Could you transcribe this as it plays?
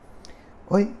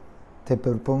Hoy te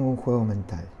propongo un juego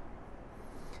mental.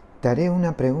 Te haré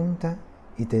una pregunta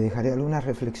y te dejaré algunas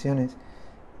reflexiones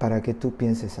para que tú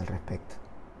pienses al respecto.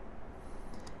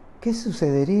 ¿Qué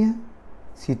sucedería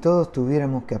si todos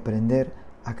tuviéramos que aprender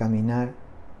a caminar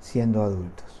siendo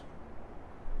adultos?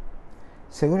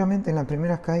 Seguramente en las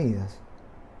primeras caídas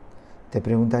te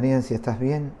preguntarían si estás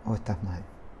bien o estás mal.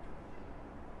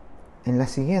 En las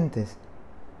siguientes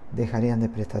dejarían de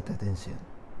prestarte atención.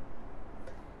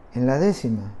 En la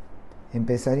 10ª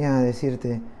empezarían a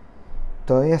decirte,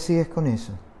 todavía sigues con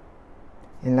eso.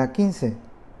 En la 15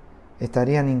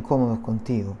 estarían incómodos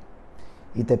contigo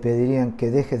y te pedirían que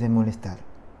dejes de molestar.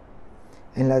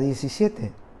 En la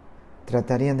 17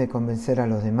 tratarían de convencer a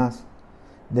los demás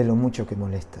de lo mucho que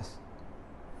molestas.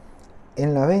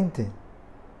 En la 20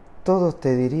 todos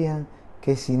te dirían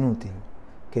que es inútil,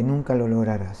 que nunca lo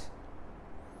lograrás.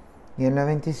 Y en la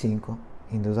 25,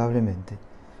 indudablemente,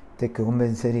 te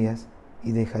convencerías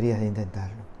y dejarías de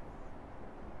intentarlo.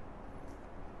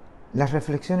 Las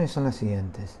reflexiones son las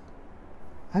siguientes.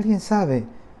 ¿Alguien sabe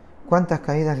cuántas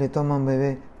caídas le toma a un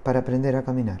bebé para aprender a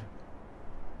caminar?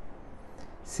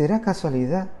 ¿Será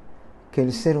casualidad que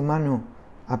el ser humano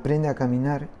aprende a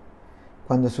caminar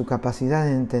cuando su capacidad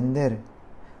de entender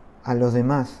a los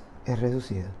demás es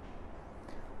reducida?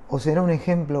 ¿O será un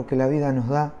ejemplo que la vida nos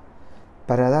da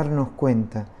para darnos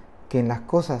cuenta que en las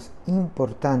cosas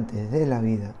importantes de la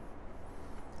vida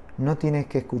no tienes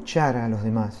que escuchar a los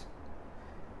demás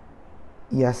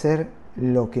y hacer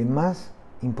lo que más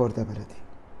importa para ti?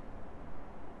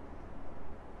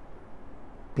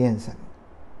 Piénsalo,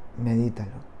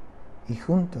 medítalo y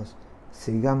juntos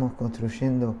sigamos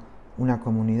construyendo una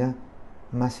comunidad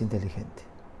más inteligente.